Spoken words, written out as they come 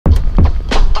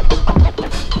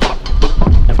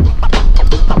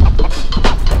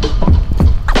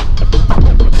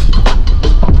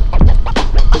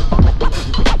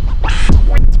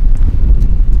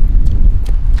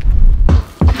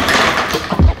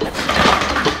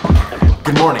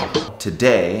Good morning.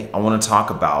 Today, I want to talk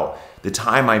about the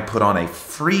time I put on a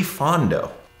free Fondo,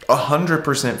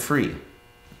 100% free,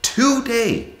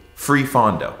 2-day free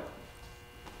Fondo.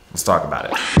 Let's talk about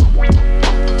it.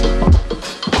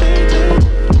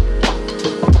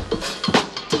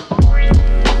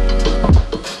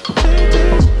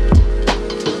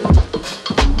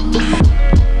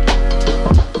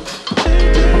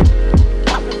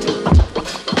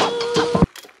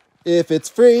 If it's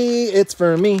free, it's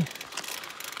for me.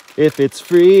 If it's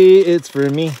free, it's for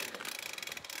me.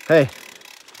 Hey,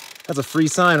 that's a free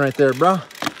sign right there, bro.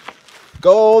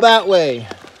 Go that way.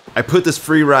 I put this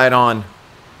free ride on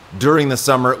during the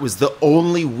summer. It was the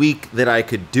only week that I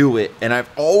could do it, and I've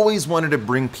always wanted to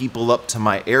bring people up to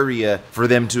my area for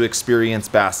them to experience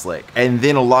Bass Lake. And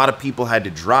then a lot of people had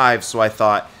to drive, so I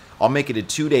thought I'll make it a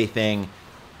 2-day thing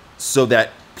so that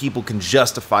people can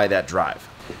justify that drive.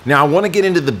 Now, I want to get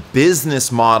into the business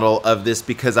model of this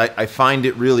because I find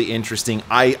it really interesting.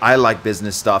 I like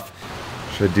business stuff.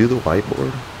 Should I do the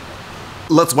whiteboard?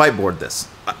 Let's whiteboard this.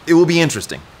 It will be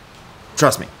interesting.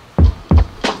 Trust me.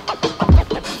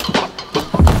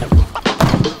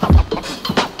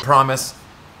 Promise,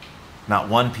 not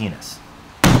one penis.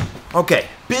 Okay,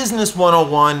 business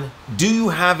 101. Do you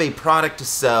have a product to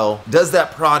sell? Does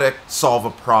that product solve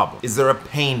a problem? Is there a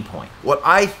pain point? What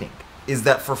I think is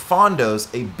that for Fondos,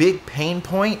 a big pain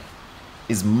point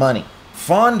is money.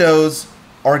 Fondos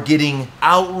are getting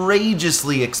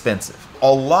outrageously expensive.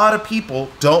 A lot of people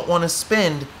don't want to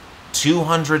spend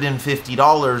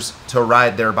 $250 to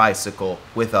ride their bicycle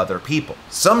with other people.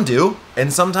 Some do,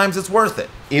 and sometimes it's worth it.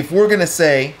 If we're gonna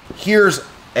say, here's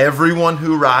everyone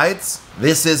who rides,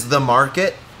 this is the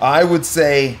market, I would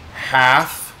say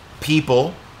half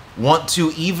people want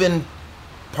to even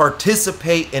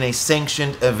participate in a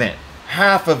sanctioned event.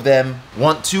 Half of them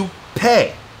want to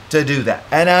pay to do that.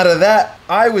 And out of that,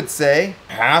 I would say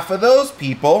half of those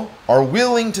people are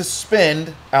willing to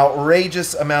spend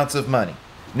outrageous amounts of money.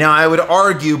 Now, I would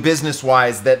argue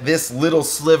business-wise that this little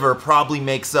sliver probably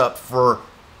makes up for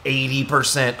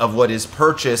 80% of what is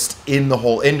purchased in the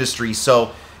whole industry.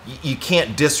 So you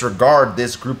can't disregard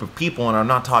this group of people, and I'm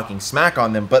not talking smack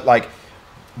on them, but like,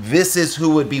 this is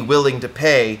who would be willing to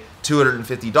pay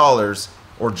 $250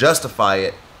 or justify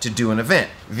it to do an event.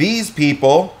 These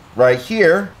people right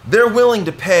here, they're willing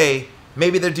to pay.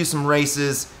 Maybe they do some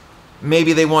races.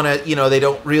 Maybe they want to, they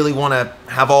don't really want to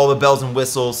have all the bells and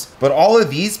whistles. But all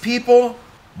of these people,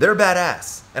 they're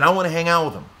badass, and I want to hang out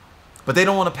with them. But they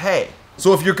don't want to pay.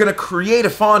 So if you're going to create a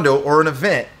Fondo or an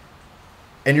event,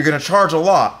 and you're going to charge a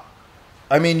lot,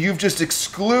 I mean, you've just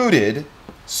excluded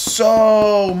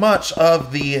so much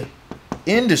of the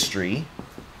industry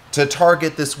to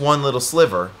target this one little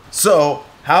sliver. So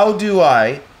how do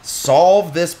I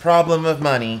solve this problem of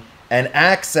money and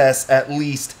access at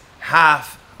least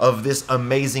half of this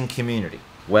amazing community?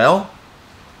 Well,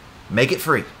 make it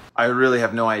free. I really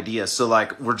have no idea. So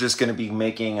like, we're just gonna be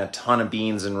making a ton of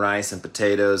beans and rice and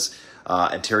potatoes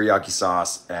and teriyaki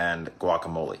sauce and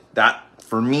guacamole. That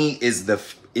for me is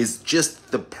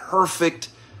just the perfect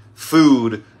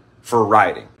food for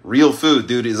riding. Real food,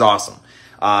 dude, is awesome.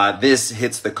 This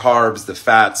hits the carbs, the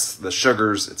fats, the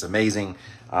sugars. It's amazing.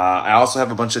 I also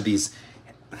have a bunch of these.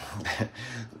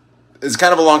 It's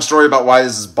kind of a long story about why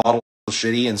this is bottle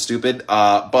shitty and stupid,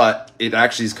 but it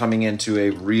actually is coming into a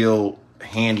real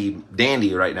handy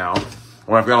dandy right now,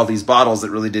 where I've got all these bottles that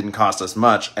really didn't cost us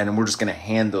much, and we're just gonna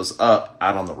hand those up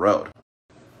out on the road.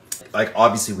 Like,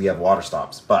 obviously we have water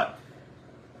stops, but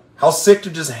how sick to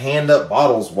just hand up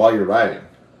bottles while you're riding.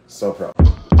 So pro.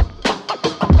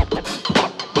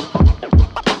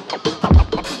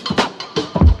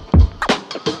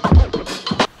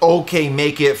 Okay,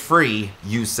 make it free,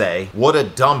 you say. What a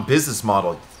dumb business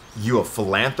model. You a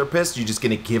philanthropist? You just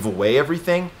gonna give away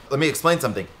everything? Let me explain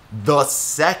something. The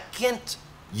second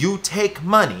you take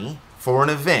money for an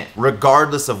event,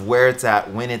 regardless of where it's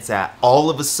at, when it's at,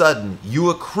 all of a sudden you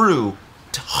accrue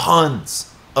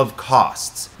tons of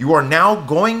costs. You are now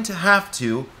going to have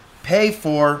to pay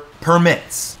for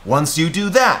permits. Once you do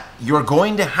that, you're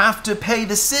going to have to pay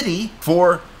the city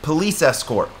for police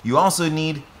escort. You also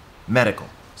need medical.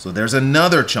 So there's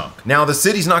another chunk. Now the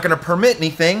city's not gonna permit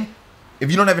anything if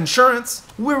you don't have insurance.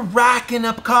 We're racking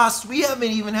up costs. We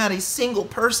haven't even had a single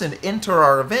person enter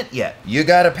our event yet. You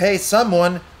gotta pay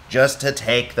someone just to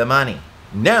take the money.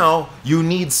 Now you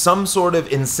need some sort of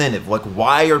incentive. Like,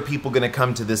 why are people gonna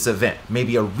come to this event?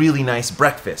 Maybe a really nice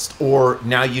breakfast, or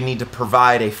now you need to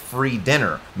provide a free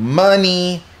dinner.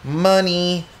 Money,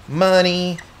 money,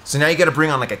 money. So now you gotta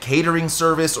bring on like a catering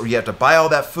service, or you have to buy all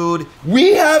that food.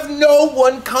 We have no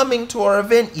one coming to our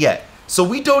event yet. So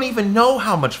we don't even know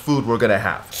how much food we're gonna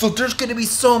have. So there's gonna be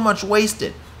so much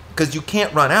wasted because you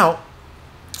can't run out.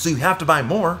 So you have to buy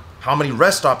more. How many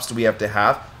rest stops do we have to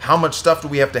have? How much stuff do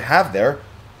we have to have there?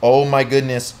 Oh my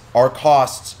goodness, our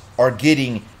costs are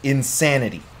getting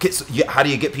insanity. So how do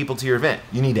you get people to your event?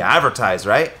 You need to advertise,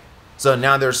 right? So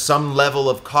now there's some level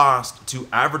of cost to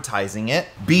advertising it.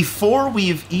 Before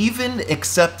we've even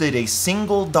accepted a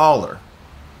single dollar,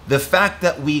 the fact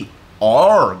that we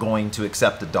are going to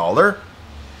accept $1,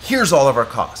 here's all of our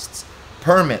costs.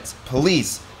 Permits,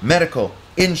 police, medical,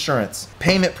 insurance,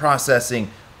 payment processing,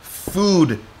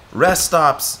 food, rest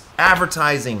stops,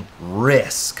 advertising,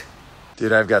 risk.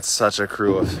 Dude, I've got such a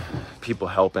crew of people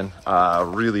helping.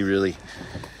 Really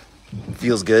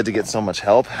feels good to get so much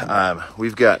help.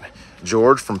 We've got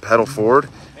George from Pedal Ford.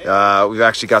 We've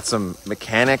actually got some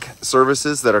mechanic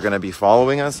services that are gonna be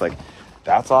following us. Like,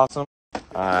 that's awesome.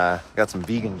 Got some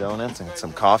vegan donuts and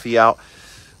some coffee out.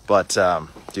 But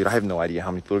dude, I have no idea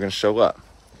how many people are gonna show up.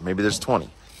 Maybe there's 20,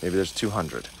 maybe there's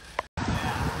 200.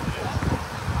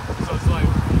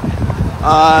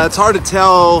 It's hard to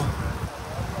tell.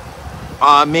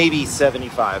 Maybe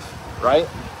 75, right?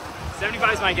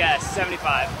 75 is my guess,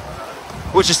 75.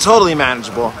 Which is totally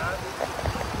manageable.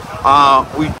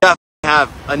 We definitely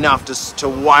have enough to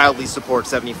wildly support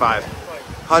 75.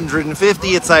 150,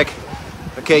 it's like,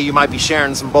 okay, you might be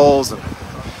sharing some bowls and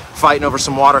fighting over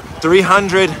some water.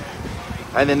 300,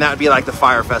 and then that would be like the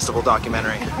Fire Festival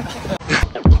documentary.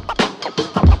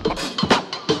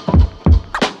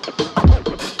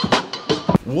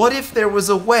 What if there was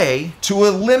a way to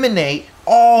eliminate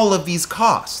all of these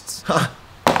costs?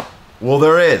 Well,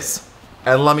 there is.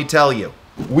 And let me tell you,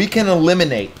 we can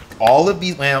eliminate all of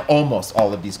these, well, almost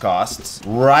all of these costs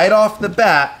right off the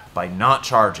bat by not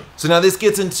charging. So now this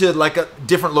gets into like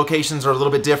different locations are a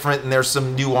little bit different and there's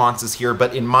some nuances here,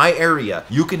 but in my area,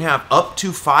 you can have up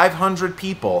to 500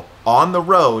 people on the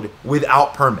road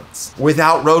without permits,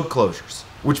 without road closures,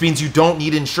 which means you don't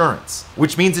need insurance,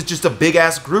 which means it's just a big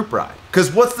ass group ride.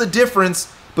 Because what's the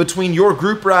difference between your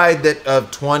group ride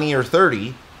of 20 or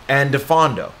 30 and a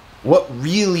Fondo? What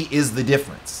really is the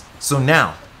difference? So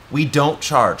now, we don't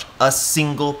charge a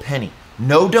single penny.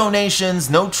 No donations,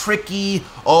 no tricky,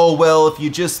 oh well, if you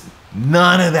just,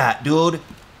 none of that, dude.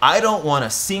 I don't want a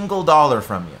single dollar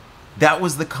from you. That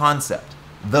was the concept.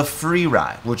 The free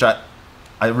ride, which I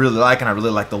really like, and I really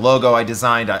like the logo I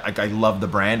designed. I love the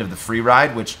brand of the free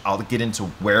ride, which I'll get into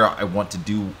where I want to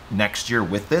do next year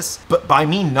with this. But by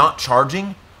me not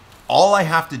charging, all I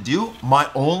have to do, my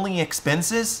only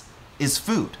expenses is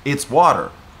food. It's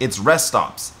water, it's rest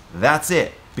stops, that's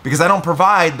it. Because I don't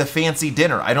provide the fancy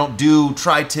dinner. I don't do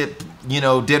tri-tip,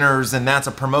 dinners and that's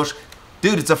a promotion.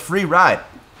 Dude, it's a free ride.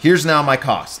 Here's now my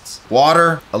costs.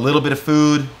 Water, a little bit of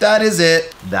food, that is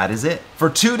it. That is it. For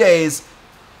 2 days,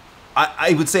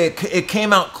 I would say it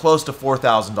came out close to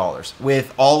 $4,000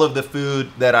 with all of the food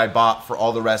that I bought for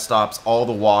all the rest stops, all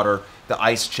the water, the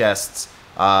ice chests.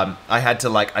 I had to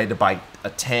buy a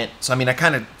tent. So I mean, I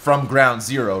kind of from ground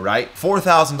zero, right?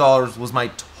 $4,000 was my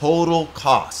total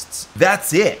costs.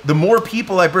 That's it. The more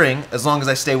people I bring, as long as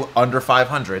I stay under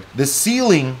 500, the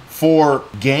ceiling for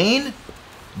gain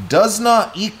does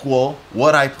not equal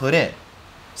what I put in.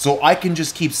 So I can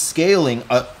just keep scaling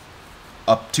up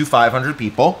to 500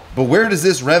 people. But where does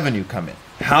this revenue come in?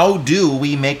 How do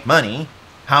we make money?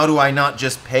 How do I not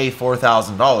just pay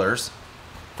 $4,000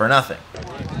 for nothing?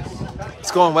 It's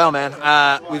going well, man.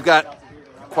 We've got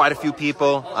quite a few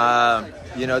people.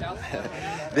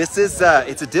 This is,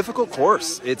 it's a difficult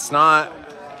course. It's not,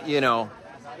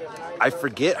 I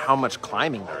forget how much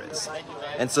climbing there is.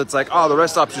 And so it's like, oh, the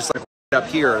rest stop's just like up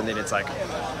here. And then it's like,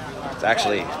 it's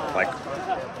actually like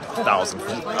 1,000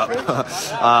 feet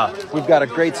up. We've got a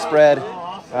great spread.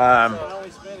 I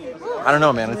don't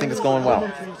know, man. I think it's going well.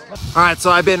 All right,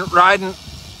 so I've been riding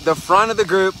the front of the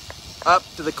group up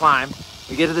to the climb.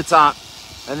 We get to the top,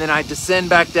 and then I descend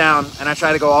back down, and I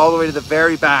try to go all the way to the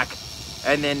very back,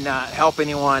 and then help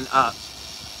anyone up.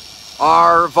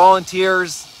 Our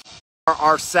volunteers,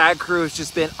 our SAG crew has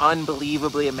just been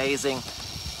unbelievably amazing.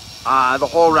 The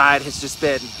whole ride has just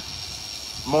been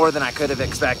more than I could have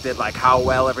expected, like how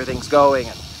well everything's going.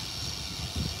 And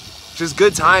just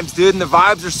good times, dude, and the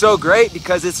vibes are so great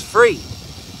because it's free.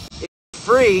 It's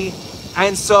free,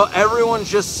 and so everyone's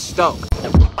just stoked.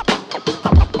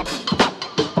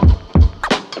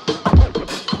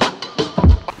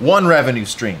 One revenue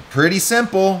stream, pretty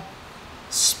simple.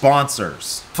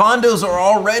 Sponsors. Fondos are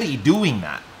already doing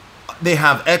that. They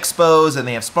have expos and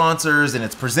they have sponsors and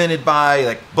it's presented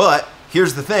by, but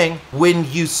here's the thing,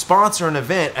 when you sponsor an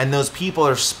event and those people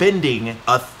are spending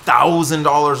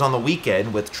 $1,000 on the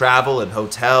weekend with travel and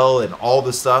hotel and all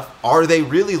this stuff, are they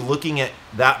really looking at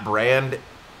that brand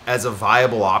as a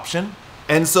viable option?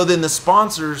 And so then the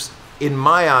sponsors, in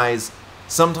my eyes,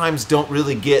 sometimes don't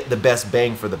really get the best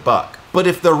bang for the buck. But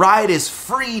if the ride is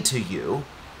free to you,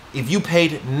 if you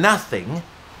paid nothing,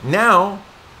 now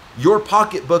your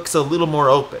pocketbook's a little more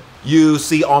open. You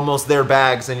see almost their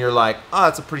bags and you're like, oh,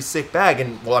 that's a pretty sick bag.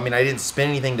 And well, I mean, I didn't spend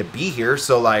anything to be here,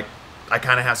 so like, I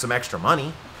kind of have some extra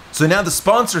money. So now the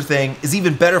sponsor thing is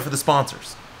even better for the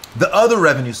sponsors. The other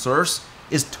revenue source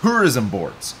is tourism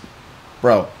boards.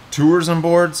 Bro, tourism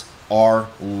boards are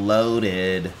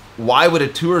loaded. Why would a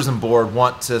tourism board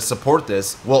want to support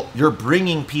this? Well, you're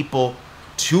bringing people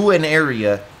to an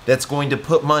area that's going to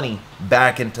put money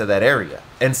back into that area.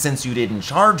 And since you didn't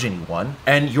charge anyone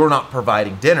and you're not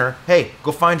providing dinner, hey,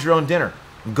 go find your own dinner.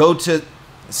 Go to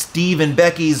Steve and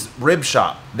Becky's rib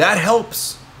shop. That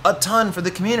helps a ton for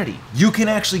the community. You can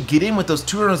actually get in with those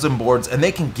tourism boards and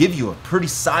they can give you a pretty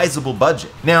sizable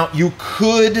budget. Now, you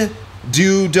could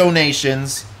do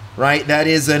donations, right? That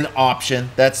is an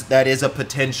option. That is a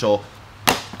potential.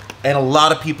 And a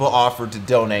lot of people offered to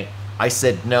donate. I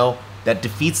said no. That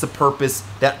defeats the purpose.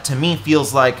 That to me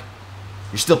feels like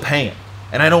you're still paying.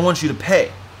 And I don't want you to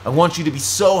pay. I want you to be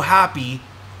so happy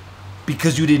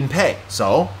because you didn't pay.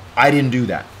 So I didn't do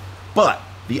that. But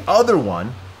the other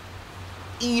one,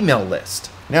 email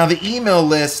list. Now the email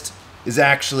list is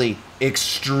actually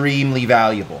extremely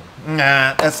valuable.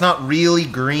 Nah, that's not really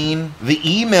green. The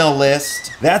email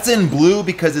list, that's in blue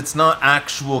because it's not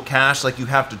actual cash, like you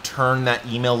have to turn that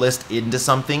email list into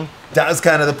something. That was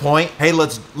kind of the point. Hey,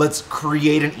 let's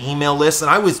create an email list. And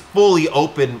I was fully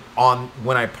open on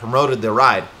when I promoted the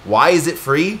ride. Why is it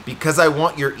free? Because I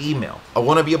want your email. I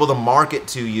want to be able to market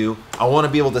to you. I want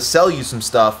to be able to sell you some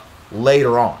stuff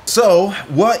later on. So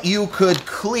what you could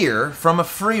clear from a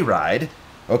free ride,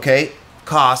 okay,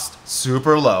 cost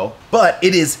super low, but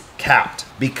it is capped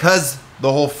because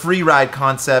the whole free ride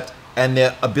concept and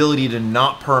the ability to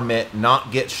not permit,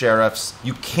 not get sheriffs,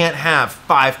 you can't have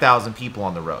 5,000 people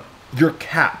on the road. You're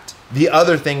capped. The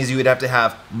other thing is you would have to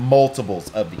have multiples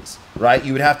of these, right?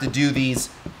 You would have to do these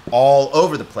all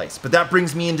over the place. But that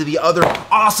brings me into the other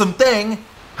awesome thing.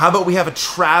 How about we have a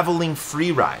traveling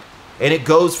free ride? And it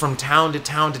goes from town to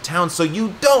town to town, so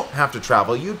you don't have to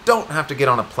travel. You don't have to get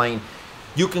on a plane.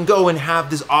 You can go and have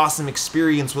this awesome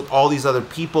experience with all these other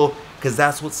people because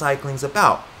that's what cycling's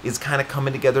about, is kind of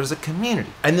coming together as a community.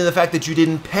 And then the fact that you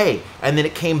didn't pay, and then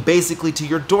it came basically to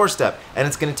your doorstep, and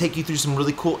it's gonna take you through some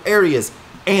really cool areas.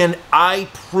 And I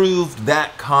proved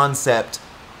that concept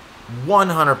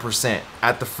 100%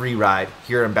 at the free ride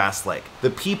here in Bass Lake.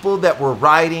 The people that were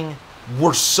riding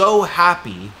were so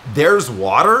happy. There's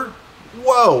water?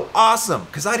 Whoa, awesome,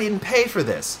 because I didn't pay for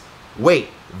this. Wait,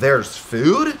 there's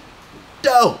food?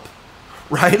 Dope,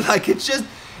 right? Like it's just,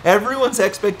 everyone's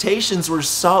expectations were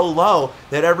so low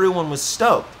that everyone was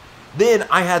stoked. Then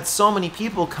I had so many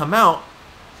people come out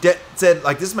that said,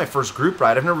 like, this is my first group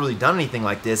ride. I've never really done anything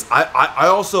like this. I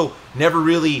also never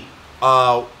really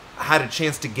had a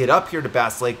chance to get up here to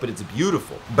Bass Lake, but it's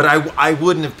beautiful. But I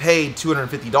wouldn't have paid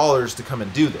 $250 to come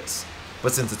and do this.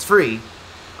 But since it's free,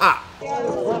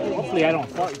 Hopefully I don't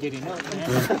fart getting up,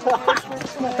 man.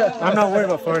 I'm not worried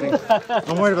about farting.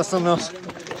 I'm worried about something else.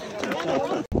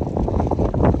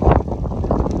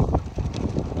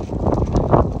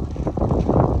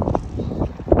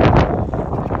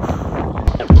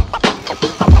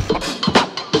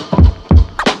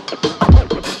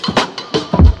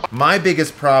 my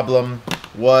biggest problem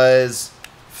was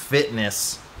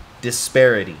fitness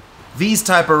disparity. These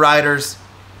type of riders,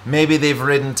 maybe they've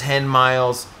ridden 10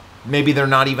 miles, maybe they're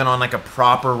not even on like a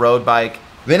proper road bike.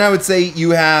 Then I would say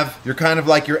you're kind of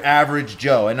like your average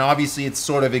Joe, and obviously it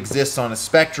sort of exists on a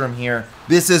spectrum here.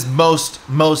 This is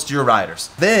most your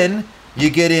riders. Then you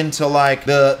get into like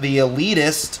the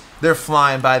elitist. They're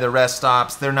flying by the rest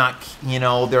stops. They're not,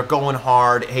 they're going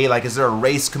hard. Hey, like, is there a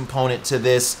race component to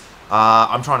this?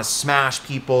 I'm trying to smash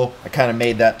people. I kind of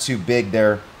made that too big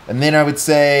there. And then I would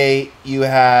say you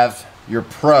have your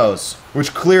pros,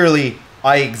 which clearly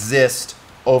I exist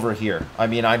over here. I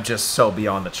mean, I'm just so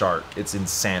beyond the chart. It's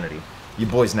insanity. You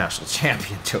boys national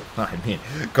champion too. I mean,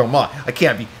 come on. I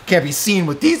can't be seen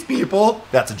with these people.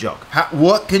 That's a joke.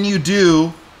 What can you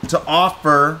do to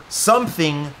offer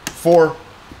something for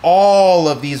all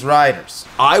of these riders?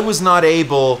 I was not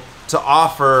able to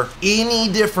offer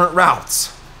any different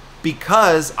routes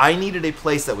because I needed a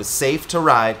place that was safe to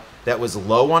ride, that was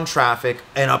low on traffic,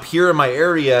 and up here in my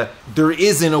area, there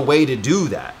isn't a way to do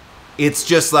that. It's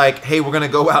just like, hey, we're gonna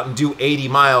go out and do 80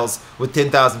 miles with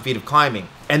 10,000 feet of climbing,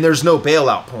 and there's no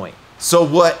bailout point. So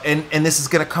what, and this is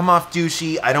gonna come off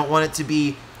douchey, I don't want it to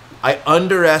be, I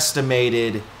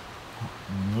underestimated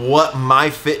what my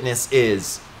fitness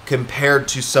is compared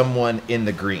to someone in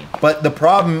the green. But the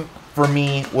problem for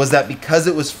me was that because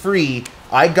it was free,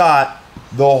 I got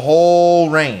the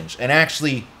whole range, and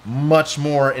actually much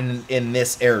more in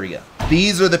this area.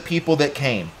 These are the people that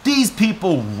came. These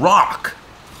people rock.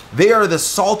 They are the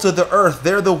salt of the earth.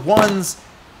 They're the ones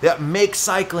that make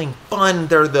cycling fun.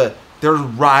 They're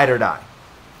ride or die.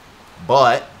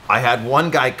 But I had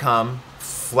one guy come,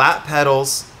 flat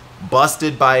pedals,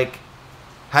 busted bike,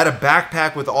 had a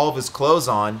backpack with all of his clothes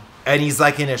on, and he's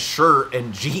like in a shirt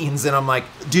and jeans, and I'm like,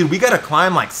 dude, we gotta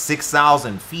climb like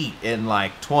 6,000 feet in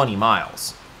like 20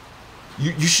 miles.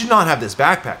 You should not have this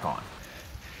backpack on.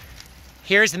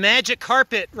 Here's the magic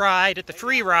carpet ride at the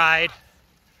free ride.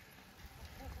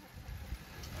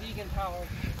 Vegan power.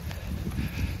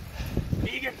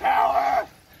 Vegan power!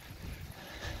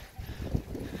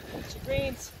 It's your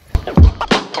greens.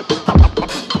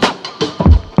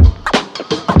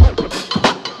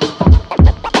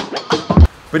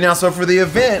 But now, so for the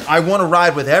event, I want to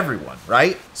ride with everyone,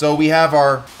 right? So we have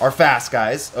our fast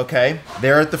guys, okay?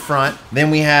 They're at the front.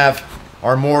 Then we have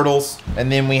our mortals,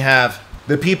 and then we have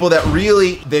the people that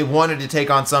really, they wanted to take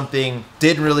on something,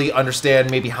 didn't really understand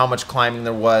maybe how much climbing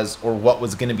there was or what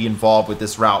was gonna be involved with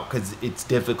this route, because it's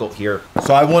difficult here.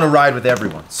 So I wanna ride with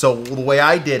everyone. So the way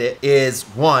I did it is,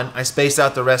 one, I spaced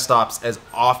out the rest stops as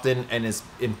often and as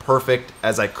imperfect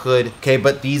as I could. Okay,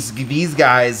 but these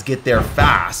guys get there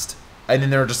fast, and then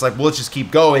they're just like, well, let's just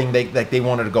keep going. They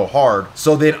wanted to go hard.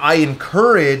 So then I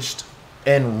encouraged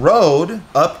and rode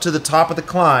up to the top of the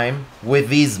climb with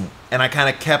these, and I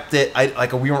kind of kept it,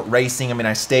 like we weren't racing. I mean,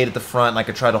 I stayed at the front, like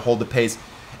I tried to hold the pace,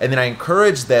 and then I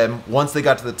encouraged them, once they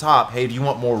got to the top, hey, do you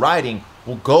want more riding?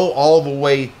 Well, go all the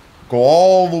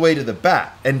way to the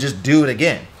back and just do it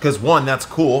again. Because one, that's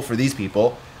cool for these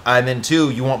people, and then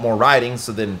two, you want more riding,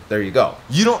 so then there you go.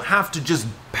 You don't have to just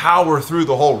power through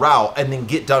the whole route and then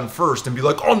get done first and be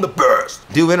like, I'm the best.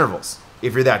 Do intervals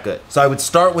if you're that good. So I would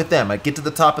start with them. I'd get to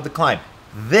the top of the climb.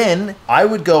 Then I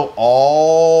would go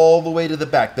all the way to the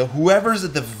back. Whoever's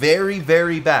at the very,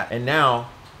 very back. And now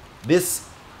this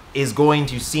is going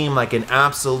to seem like an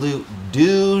absolute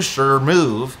doucher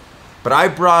move, but I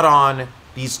brought on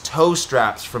these toe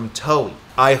straps from Toei.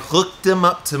 I hooked them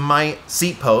up to my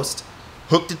seat post,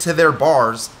 hooked it to their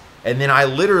bars, and then I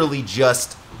literally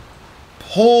just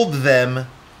pulled them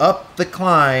up the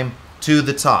climb to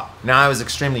the top. Now I was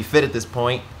extremely fit at this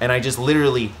point, and I just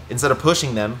literally, instead of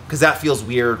pushing them, because that feels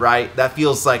weird, right? That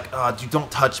feels like, oh, dude, don't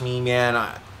touch me,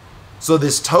 man. So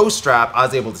this toe strap, I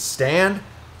was able to stand,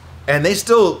 and they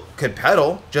still could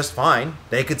pedal just fine.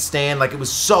 They could stand, like it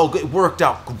was so good, it worked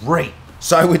out great.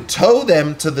 So I would tow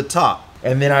them to the top,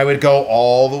 and then I would go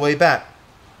all the way back.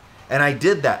 And I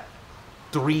did that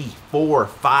 3, 4,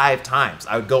 5 times.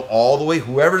 I would go all the way,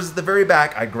 whoever's at the very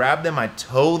back, I grab them, I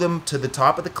tow them to the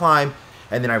top of the climb,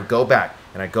 and then I would go back,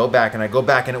 and I go back, and I go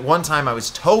back, and at one time I was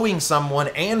towing someone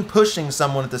and pushing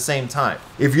someone at the same time.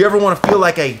 If you ever want to feel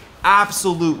like a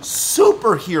absolute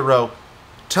superhero,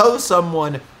 tow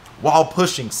someone while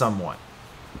pushing someone.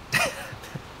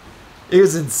 It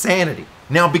was insanity.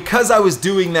 Now, because I was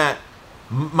doing that,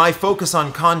 my focus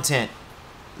on content,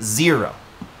 0.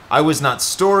 I was not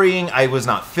storying, I was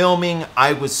not filming,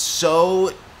 I was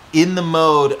so in the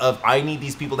mode of I need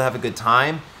these people to have a good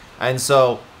time. And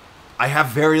so I have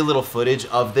very little footage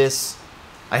of this.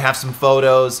 I have some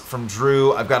photos from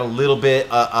Drew, I've got a little bit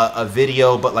a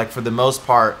video, but like for the most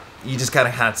part, you just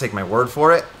gotta kind of take my word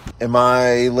for it. Am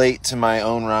I late to my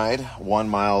own ride? 1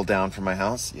 mile down from my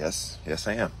house? Yes,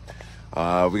 I am.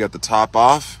 We got the top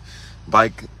off,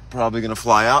 bike probably gonna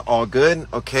fly out, all good.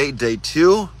 Okay, day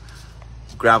 2.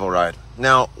 Gravel ride.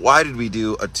 Now, why did we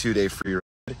do a 2-day free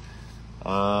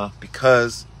ride?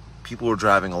 Because people were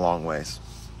driving a long ways,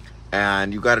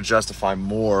 and you got to justify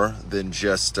more than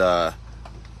just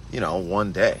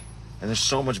one day. And there's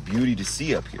so much beauty to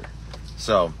see up here.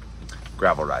 So,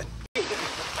 gravel ride. Yeah,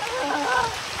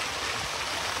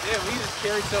 we just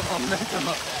carried some momentum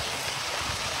up.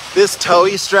 This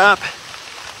Toei strap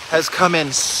has come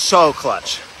in so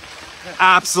clutch.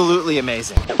 Absolutely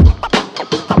amazing.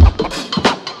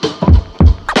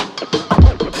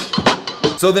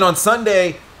 So then on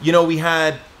Sunday, we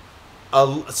had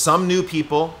some new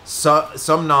people,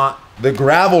 some not. The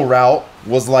gravel route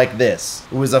was like this.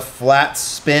 It was a flat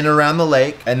spin around the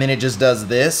lake, and then it just does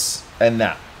this and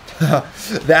that.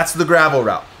 That's the gravel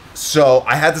route. So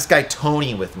I had this guy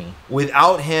Tony with me.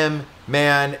 Without him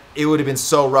Man, it would have been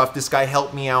so rough. This guy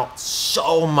helped me out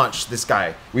so much, this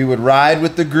guy. We would ride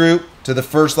with the group to the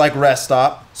first like rest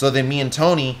stop. So then me and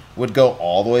Tony would go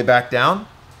all the way back down,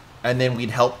 and then we'd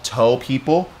help tow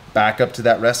people back up to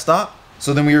that rest stop.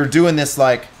 So then we were doing this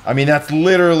like, I mean, that's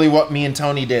literally what me and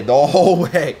Tony did the whole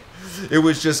way. It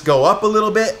was just go up a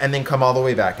little bit and then come all the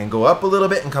way back, and go up a little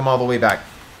bit and come all the way back.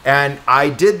 And I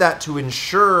did that to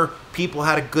ensure people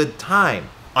had a good time.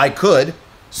 I could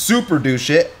super douche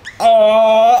it.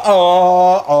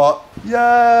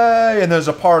 Yay, and there's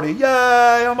a party.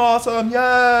 Yay, I'm awesome,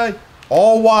 yay.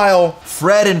 All while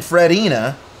Fred and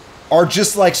Fredina are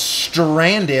just like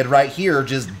stranded right here,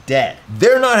 just dead.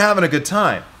 They're not having a good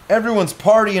time. Everyone's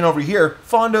partying over here.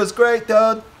 Fondo's great,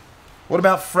 dude. What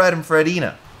about Fred and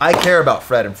Fredina? I care about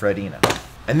Fred and Fredina.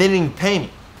 And they didn't even pay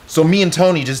me. So me and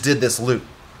Tony just did this loop.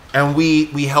 And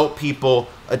we help people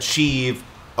achieve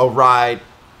a ride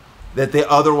that they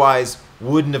otherwise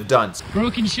wouldn't have done.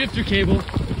 Broken shifter cable,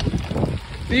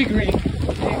 big ring,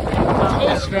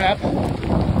 toe strap, broken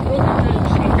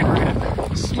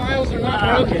rim. Smiles are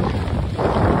not broken.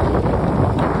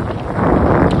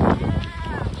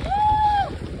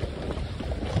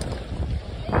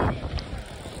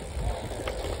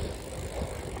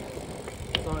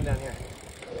 Going down here.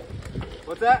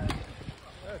 What's that?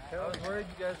 I was worried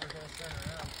you guys were going to turn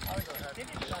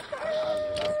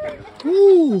around.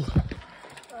 Woo!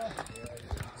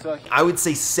 So I would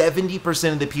say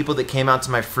 70% of the people that came out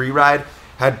to my free ride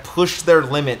had pushed their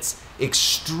limits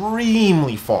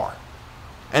extremely far.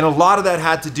 And a lot of that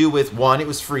had to do with, one, it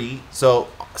was free, so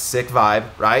sick vibe,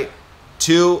 right?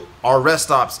 Two, our rest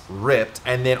stops ripped,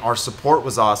 and then our support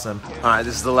was awesome. All right,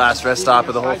 this is the last rest stop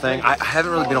of the whole thing. I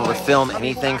haven't really been able to film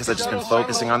anything because I've just been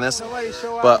focusing on this.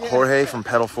 But Jorge from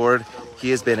Pedal Forward, he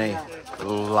has been a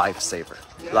lifesaver,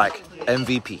 like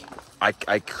MVP. I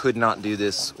could not do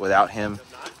this without him.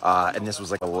 And this was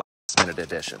like a last minute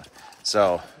addition.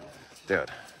 So,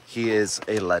 dude, he is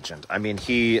a legend. I mean,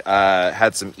 he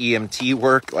had some EMT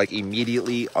work like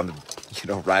immediately on the,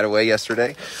 right away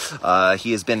yesterday.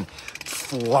 He has been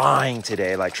flying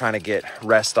today, like trying to get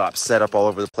rest stops set up all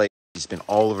over the place. He's been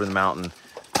all over the mountain.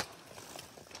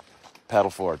 Pedal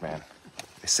Forward, man.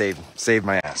 They saved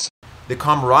my ass. The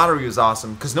camaraderie was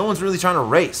awesome because no one's really trying to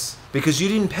race because you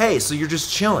didn't pay, so you're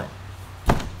just chilling.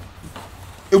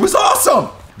 It was awesome!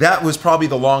 That was probably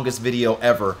the longest video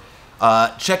ever.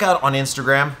 Check out on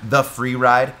Instagram, The Free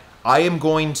Ride. I am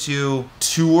going to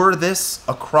tour this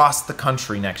across the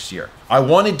country next year. I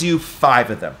want to do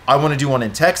 5 of them. I want to do one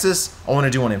in Texas. I want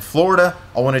to do one in Florida.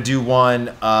 I want to do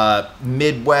one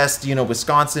Midwest,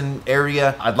 Wisconsin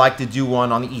area. I'd like to do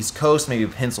one on the East Coast, maybe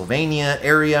Pennsylvania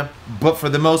area. But for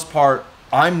the most part,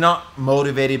 I'm not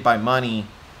motivated by money.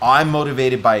 I'm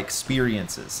motivated by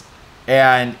experiences.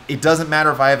 And it doesn't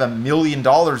matter if I have $1 million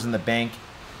in the bank.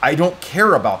 I don't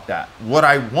care about that. What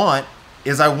I want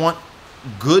is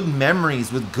good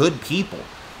memories with good people.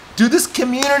 Dude, this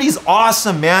community's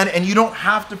awesome, man. And you don't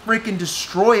have to freaking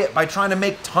destroy it by trying to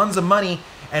make tons of money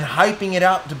and hyping it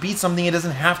out to be something it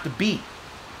doesn't have to be.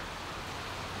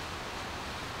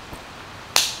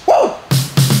 Woo!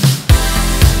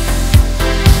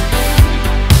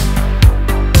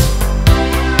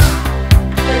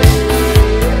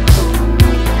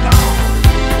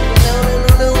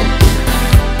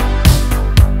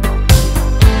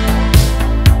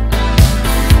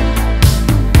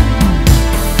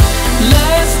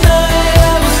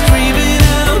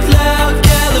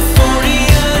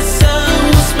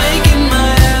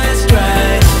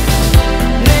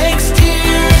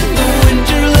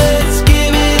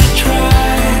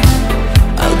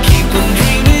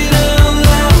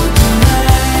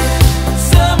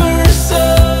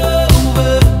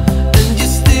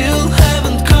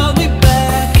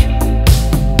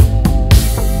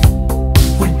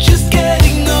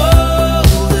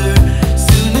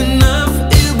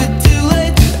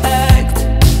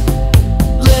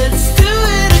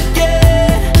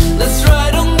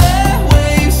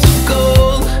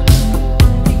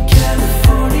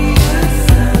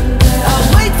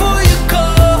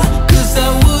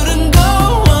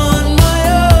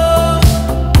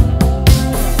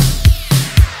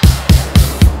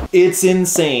 It's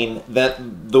insane that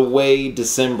the way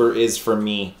December is for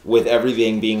me, with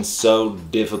everything being so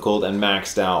difficult and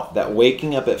maxed out, that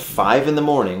waking up at 5 in the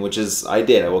morning, which is, I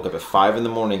woke up at 5 in the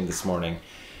morning this morning,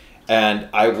 and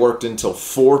I worked until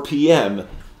 4 p.m.,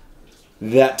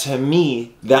 that to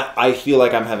me, that I feel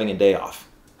like I'm having a day off.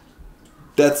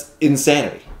 That's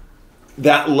insanity.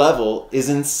 That level is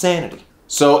insanity.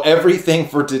 So everything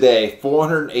for today,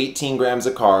 418 grams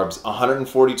of carbs,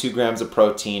 142 grams of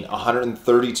protein,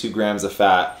 132 grams of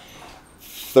fat,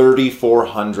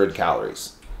 3,400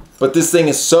 calories. But this thing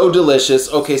is so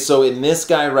delicious. Okay, so in this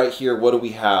guy right here, what do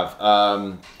we have?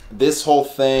 This whole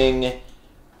thing,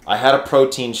 I had a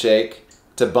protein shake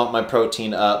to bump my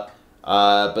protein up.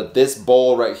 But this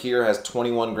bowl right here has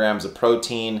 21 grams of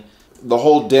protein. The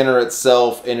whole dinner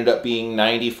itself ended up being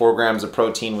 94 grams of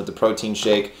protein with the protein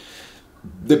shake.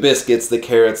 The biscuits, the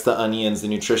carrots, the onions, the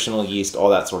nutritional yeast, all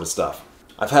that sort of stuff.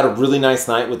 I've had a really nice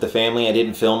night with the family. I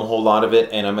didn't film a whole lot of it,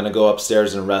 and I'm gonna go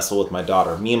upstairs and wrestle with my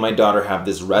daughter. Me and my daughter have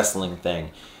this wrestling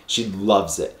thing. She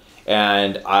loves it.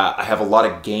 And I have a lot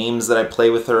of games that I play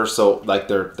with her, so like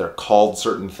they're called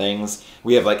certain things.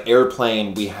 We have like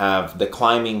airplane, we have the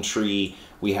climbing tree,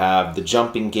 we have the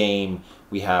jumping game,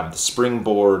 we have the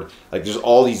springboard, like there's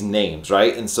all these names,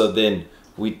 right? And so then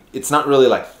it's not really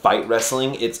like fight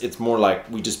wrestling, it's more like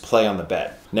we just play on the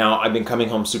bed. Now I've been coming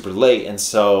home super late, and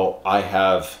so I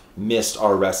have missed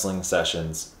our wrestling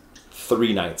sessions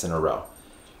 3 nights in a row.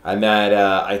 And that,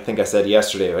 I think I said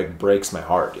yesterday, like breaks my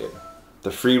heart, dude.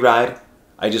 The free ride,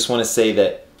 I just want to say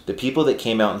that the people that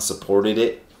came out and supported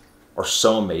it are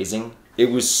so amazing. It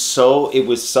was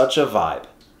such a vibe.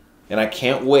 And I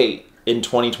can't wait in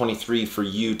 2023 for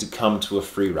you to come to a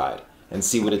free ride and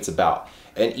see what it's about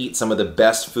and eat some of the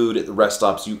best food at the rest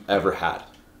stops you've ever had.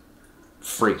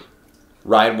 Free.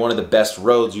 Ride one of the best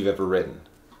roads you've ever ridden.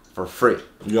 For free.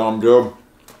 Yum, dude.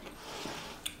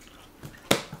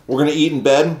 We're going to eat in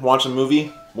bed, watch a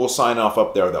movie. We'll sign off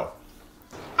up there, though.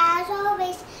 As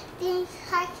always, being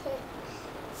excited.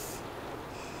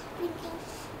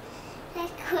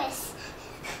 Like Chris.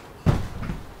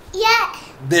 Yeah.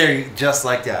 There, just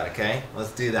like that, okay?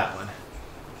 Let's do that one.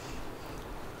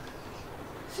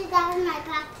 So that was my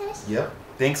practice. Yep.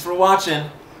 Thanks for watching.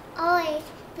 Always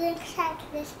being excited.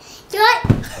 Do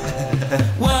it.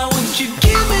 Why won't you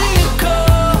give me a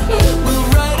call?